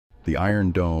The Iron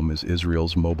Dome is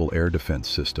Israel's mobile air defense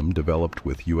system developed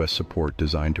with U.S. support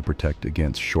designed to protect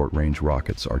against short-range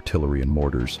rockets, artillery, and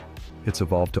mortars. It's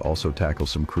evolved to also tackle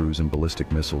some cruise and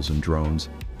ballistic missiles and drones.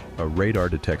 A radar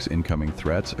detects incoming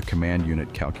threats, a command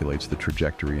unit calculates the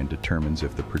trajectory and determines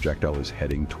if the projectile is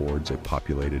heading towards a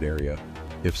populated area.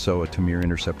 If so, a Tamir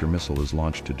interceptor missile is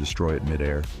launched to destroy it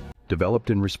mid-air. Developed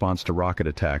in response to rocket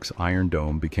attacks, Iron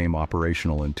Dome became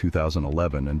operational in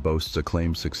 2011 and boasts a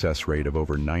claimed success rate of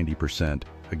over 90%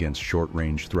 against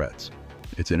short-range threats.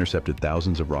 It's intercepted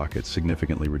thousands of rockets,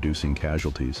 significantly reducing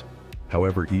casualties.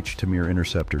 However, each Tamir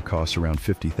interceptor costs around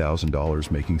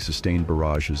 $50,000, making sustained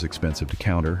barrages expensive to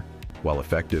counter. While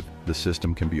effective, the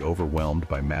system can be overwhelmed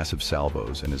by massive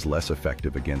salvos and is less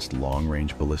effective against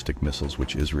long-range ballistic missiles,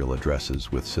 which Israel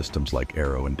addresses with systems like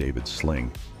Arrow and David's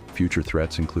Sling. Future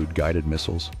threats include guided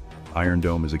missiles. Iron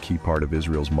Dome is a key part of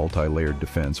Israel's multi-layered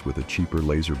defense with a cheaper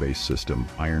laser-based system,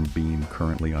 Iron Beam,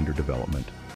 currently under development.